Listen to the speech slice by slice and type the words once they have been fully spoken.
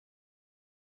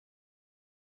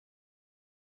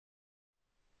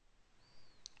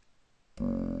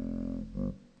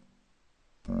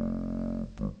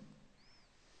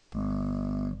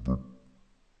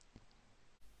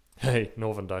Hey,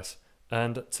 Northern Dice,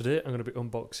 and today I'm going to be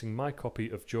unboxing my copy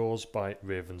of Jaws by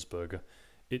Ravensburger.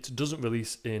 It doesn't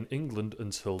release in England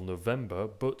until November,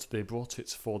 but they brought it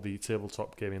for the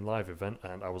Tabletop Gaming live event,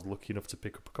 and I was lucky enough to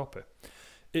pick up a copy.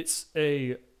 It's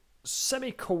a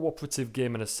semi-cooperative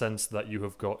game in a sense that you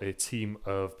have got a team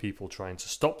of people trying to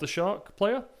stop the shark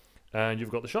player, and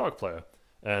you've got the shark player.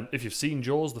 And if you've seen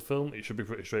Jaws, the film, it should be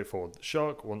pretty straightforward. The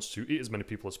shark wants to eat as many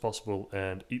people as possible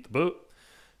and eat the boat,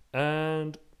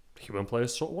 and human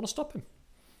players sort of want to stop him.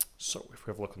 So if we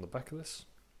have a look on the back of this,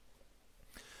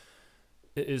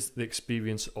 it is the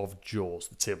experience of Jaws,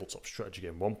 the tabletop strategy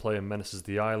game. One player menaces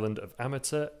the island of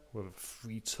Amateur with a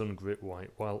 3-ton great white,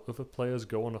 while other players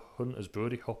go on a hunt as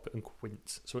Brody, Hopper and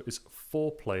Quint. So it is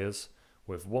 4 players,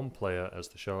 with 1 player as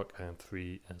the shark and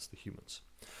 3 as the humans.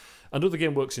 And the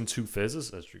game works in 2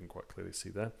 phases, as you can quite clearly see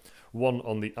there. One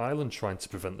on the island trying to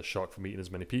prevent the shark from eating as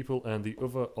many people, and the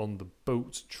other on the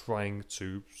boat trying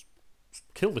to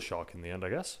kill the shark in the end, I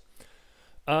guess.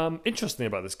 Interesting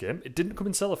about this game, it didn't come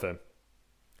in cellophane.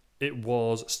 It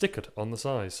was stickered on the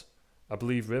sides. I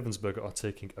believe Ravensburger are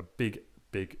taking a big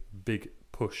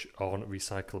push on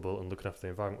recyclable and looking after the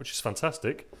environment, which is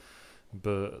fantastic,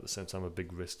 but at the same time a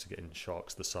big risk to getting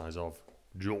sharks the size of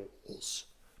Jaws.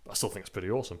 But I still think it's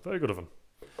pretty awesome. Very good of them.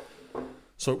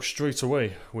 So straight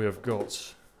away we have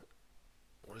got,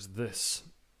 what is this?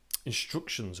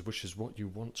 Instructions, which is what you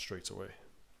want straight away.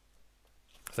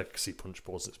 I think I see punch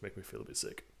boards that's making me feel a bit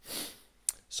sick.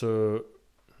 So,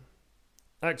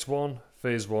 Act 1,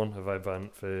 Phase 1 of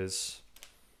Event Phase.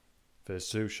 Phase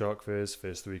 2, Shark Phase.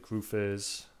 Phase 3, Crew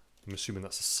Phase. I'm assuming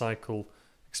that's a cycle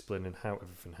explaining how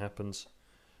everything happens.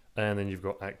 And then you've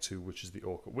got Act 2, which is the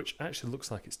Orca, which actually looks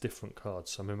like it's different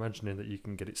cards, so I'm imagining that you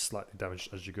can get it slightly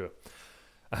damaged as you go.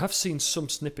 I have seen some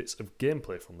snippets of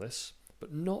gameplay from this,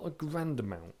 but not a grand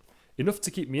amount. Enough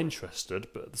to keep me interested,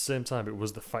 but at the same time it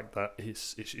was the fact that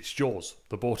it's Jaws,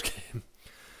 the board game.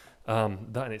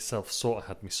 That in itself sort of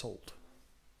had me sold.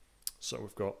 So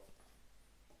we've got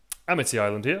Amity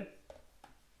Island here.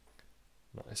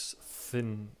 Nice,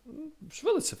 thin, it's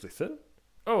relatively thin.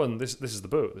 Oh, and this is the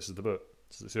boat, this is the boat.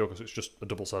 So it's the Orca, so it's just a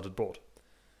double-sided board.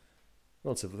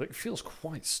 Relatively thick, it feels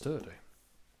quite sturdy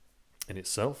in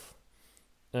itself.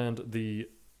 And the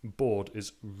board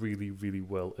is really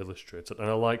well illustrated, and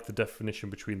I like the definition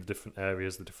between the different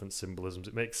areas, the different symbolisms.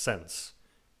 It makes sense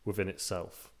within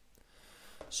itself.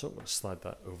 So I'm going to slide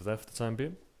that over there for the time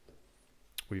being.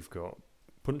 We've got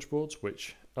punch boards,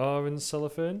 which are in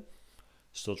cellophane.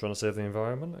 Still trying to save the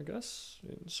environment, I guess,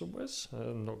 in some ways.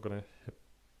 I'm not going to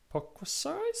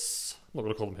hypocrisize. I'm not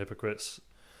going to call them hypocrites.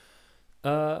 These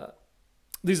are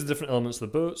the different elements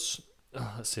of the boats.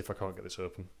 Let's see if I can't get this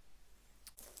open.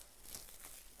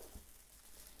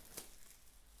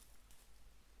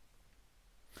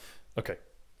 Okay,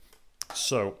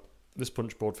 so this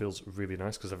punch board feels really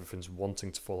nice because everything's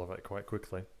wanting to fall out quite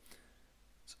quickly.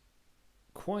 It's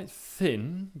quite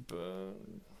thin, but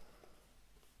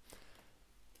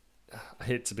I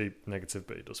hate to be negative,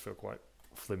 but it does feel quite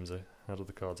flimsy. How do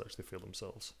the cards actually feel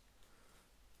themselves?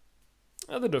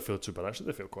 They don't feel too bad actually,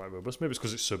 they feel quite robust. Maybe it's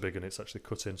because it's so big and it's actually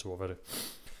cut into already.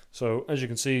 So as you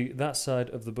can see, that side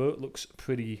of the boat looks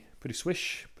pretty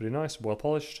swish, pretty nice, well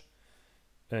polished.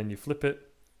 And you flip it,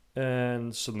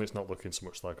 and suddenly it's not looking so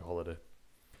much like a holiday.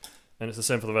 And it's the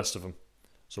same for the rest of them.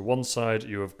 So one side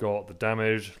you have got the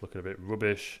damage, looking a bit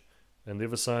rubbish, and the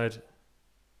other side...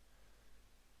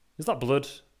 Is that blood?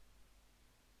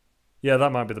 Yeah,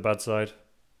 that might be the bad side.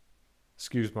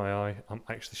 Excuse my eye, I'm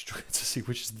actually struggling to see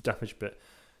which is the damaged bit.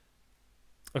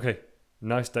 Okay,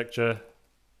 nice deck chair,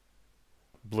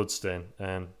 bloodstain,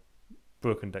 and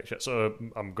broken deck chair. So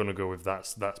I'm going to go with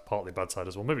that's partly bad side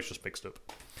as well. Maybe it's just mixed up.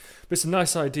 But it's a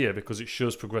nice idea because it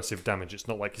shows progressive damage. It's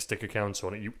not like you stick a counter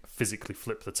on it, you physically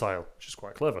flip the tile, which is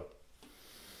quite clever.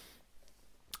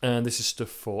 And this is stuff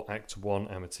for Act 1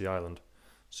 Amity Island.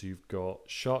 So you've got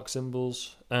shark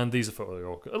symbols, and these are for the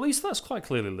Orca. At least that's quite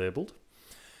clearly labelled.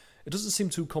 It doesn't seem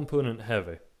too component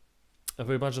heavy. I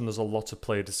imagine there's a lot of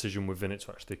player decision within it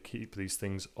to actually keep these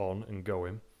things on and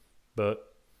going.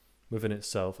 But within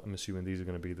itself, I'm assuming these are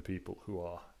going to be the people who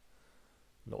are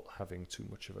not having too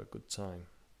much of a good time.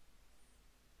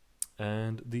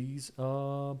 And these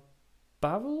are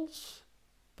barrels?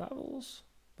 Barrels?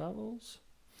 Barrels?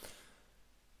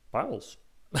 Barrels.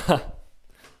 Right,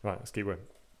 let's keep going.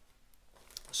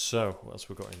 So, what else have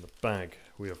we got in the bag?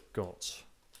 We have got...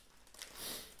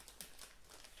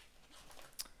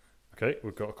 Okay,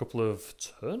 we've got a couple of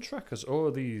turn trackers. Oh,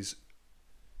 are these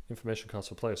information cards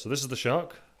for players? So this is the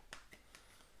shark.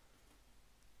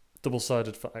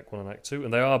 Double-sided for Act 1 and Act 2.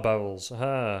 And they are barrels.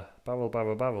 Aha! Barrel,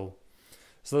 barrel, barrel.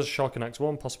 So there's Shark in Act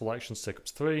 1, possible actions take up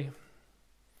to 3.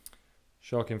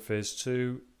 Shark in Phase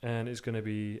 2, and it's going to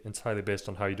be entirely based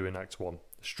on how you do in Act 1.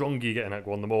 The stronger you get in Act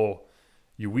 1, the more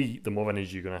you eat, the more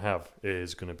energy you're going to have,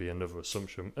 is going to be another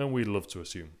assumption, and we'd love to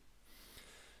assume.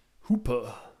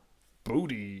 Hooper,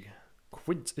 Bodhi,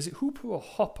 Quint. Is it Hooper or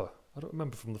Hopper? I don't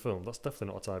remember from the film. That's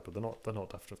definitely not a typo. They're not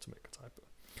daft enough to make a typo.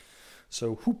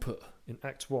 So Hooper in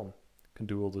Act 1 can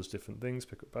do all those different things,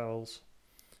 pick up barrels.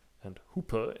 And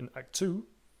Hooper in Act 2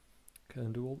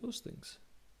 can do all those things.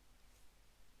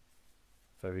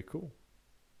 Very cool.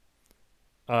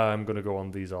 I'm going to go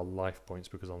on these are life points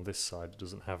because on this side it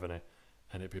doesn't have any.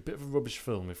 And it'd be a bit of a rubbish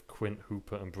film if Quint,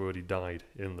 Hooper and Brody died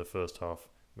in the first half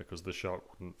because the shark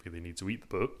wouldn't really need to eat the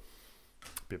boat.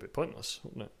 It'd be a bit pointless,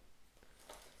 wouldn't it?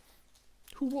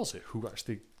 Who was it who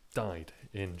actually died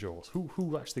in Jaws?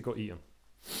 Who actually got eaten?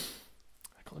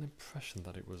 I got an impression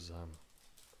that it was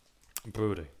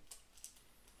Brody.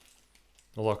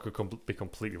 Although I could be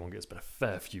completely wrong, it's been a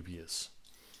fair few years.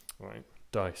 Right,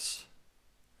 dice.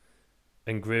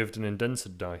 Engraved and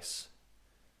indented dice.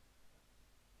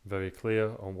 Very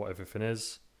clear on what everything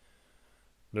is.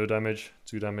 No damage,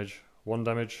 2 damage, 1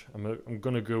 damage. I'm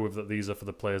going to go with that these are for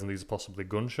the players and these are possibly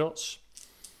gunshots.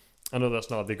 I know that's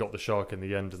not how they got the shark in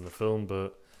the end in the film,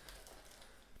 but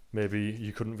maybe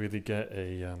you couldn't really get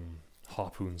a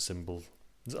harpoon symbol.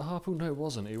 Is it a harpoon? No, it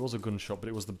wasn't. It was a gunshot, but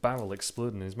it was the barrel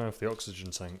exploding in his mouth, the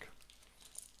oxygen tank.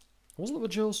 Wasn't it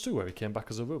with Jaws 2 where he came back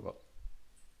as a robot?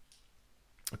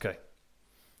 Okay.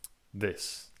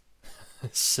 This.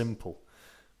 It's simple,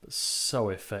 but so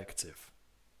effective.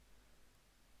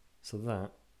 So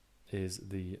that is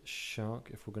the shark,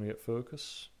 if we're going to get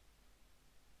focus.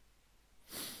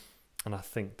 And I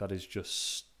think that is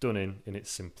just stunning in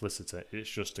its simplicity. It's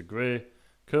just a grey,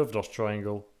 curved off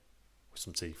triangle with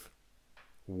some teeth.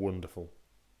 Wonderful.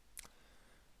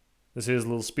 This here's a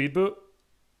little speedboat,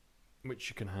 which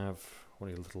you can have one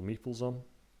of your little meeples on.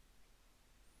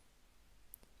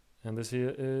 And this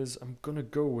here is, I'm going to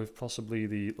go with possibly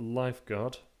the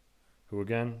lifeguard, who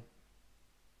again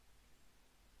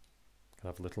can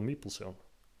have a little meeple sit on.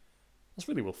 That's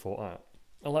really well thought out.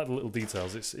 I like the little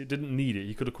details. It didn't need it.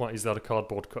 You could have quite easily had a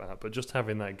cardboard cutout, but just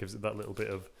having that gives it that little bit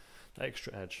of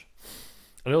extra edge.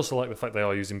 And I also like the fact they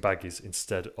are using baggies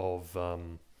instead of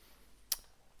the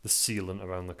sealant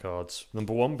around the cards.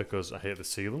 Number 1, because I hate the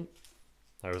sealant.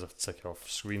 I always have to take it off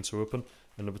screen to open.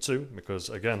 And number 2, because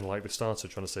again, like they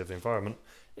started trying to save the environment,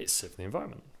 it's saving the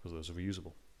environment because those are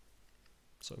reusable.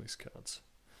 So these cards.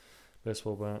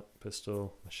 Baseball bat,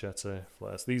 pistol, machete,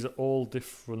 flares. These are all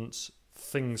different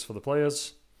things for the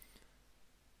players.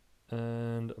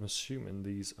 And I'm assuming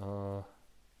these are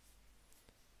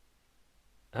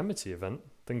Amity event,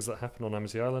 things that happen on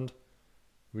Amity Island,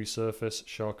 resurface,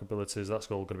 shark abilities,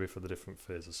 that's all going to be for the different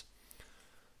phases.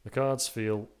 The cards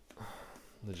feel,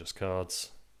 they're just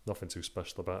cards, nothing too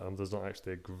special about them, there's not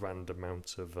actually a grand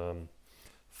amount of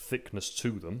thickness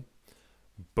to them,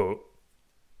 but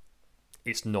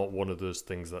it's not one of those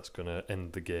things that's going to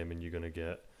end the game and you're going to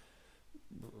get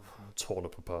torn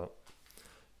up apart.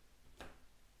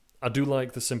 I do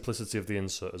like the simplicity of the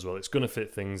insert as well. It's going to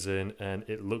fit things in and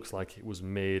it looks like it was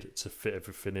made to fit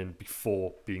everything in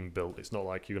before being built. It's not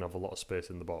like you're going to have a lot of space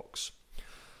in the box.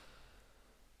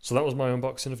 So that was my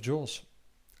unboxing of Jaws.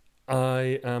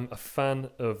 I am a fan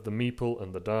of the meeple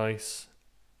and the dice.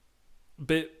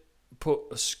 Bit put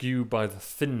askew by the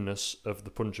thinness of the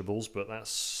punchables, but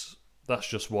that's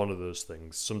just one of those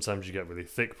things. Sometimes you get really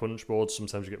thick punch boards,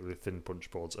 sometimes you get really thin punch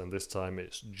boards, and this time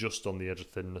it's just on the edge of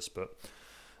thinness, but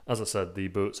as I said, the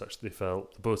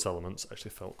boat elements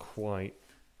actually felt quite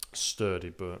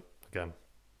sturdy, but again,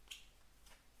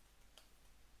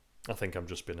 I think I'm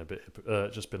just been a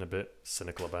bit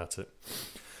cynical about it.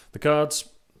 The cards,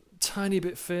 tiny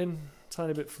bit thin,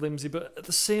 tiny bit flimsy, but at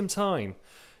the same time,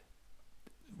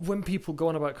 when people go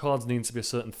on about cards needing to be a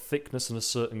certain thickness and a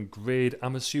certain grade,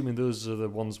 I'm assuming those are the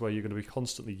ones where you're going to be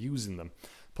constantly using them,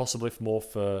 possibly more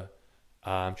for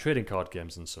trading card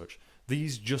games and such.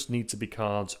 These just need to be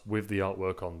cards with the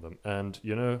artwork on them. And,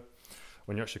 you know,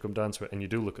 when you actually come down to it and you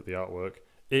do look at the artwork,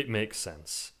 it makes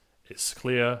sense. It's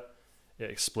clear, it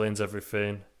explains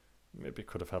everything. Maybe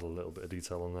could have had a little bit of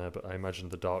detail on there, but I imagine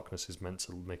the darkness is meant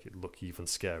to make it look even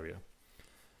scarier.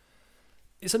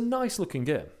 It's a nice looking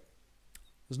game.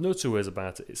 There's no two ways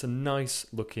about it. It's a nice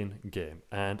looking game,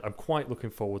 and I'm quite looking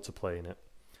forward to playing it.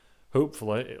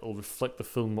 Hopefully, it'll reflect the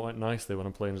film quite nicely when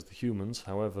I'm playing as the humans.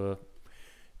 However,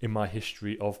 in my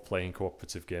history of playing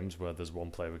cooperative games where there's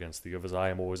one player against the others, I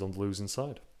am always on the losing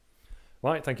side.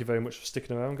 Right, thank you very much for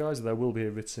sticking around, guys. There will be a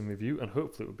written review, and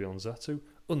hopefully it will be on Zatu.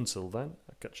 Until then,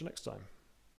 I'll catch you next time.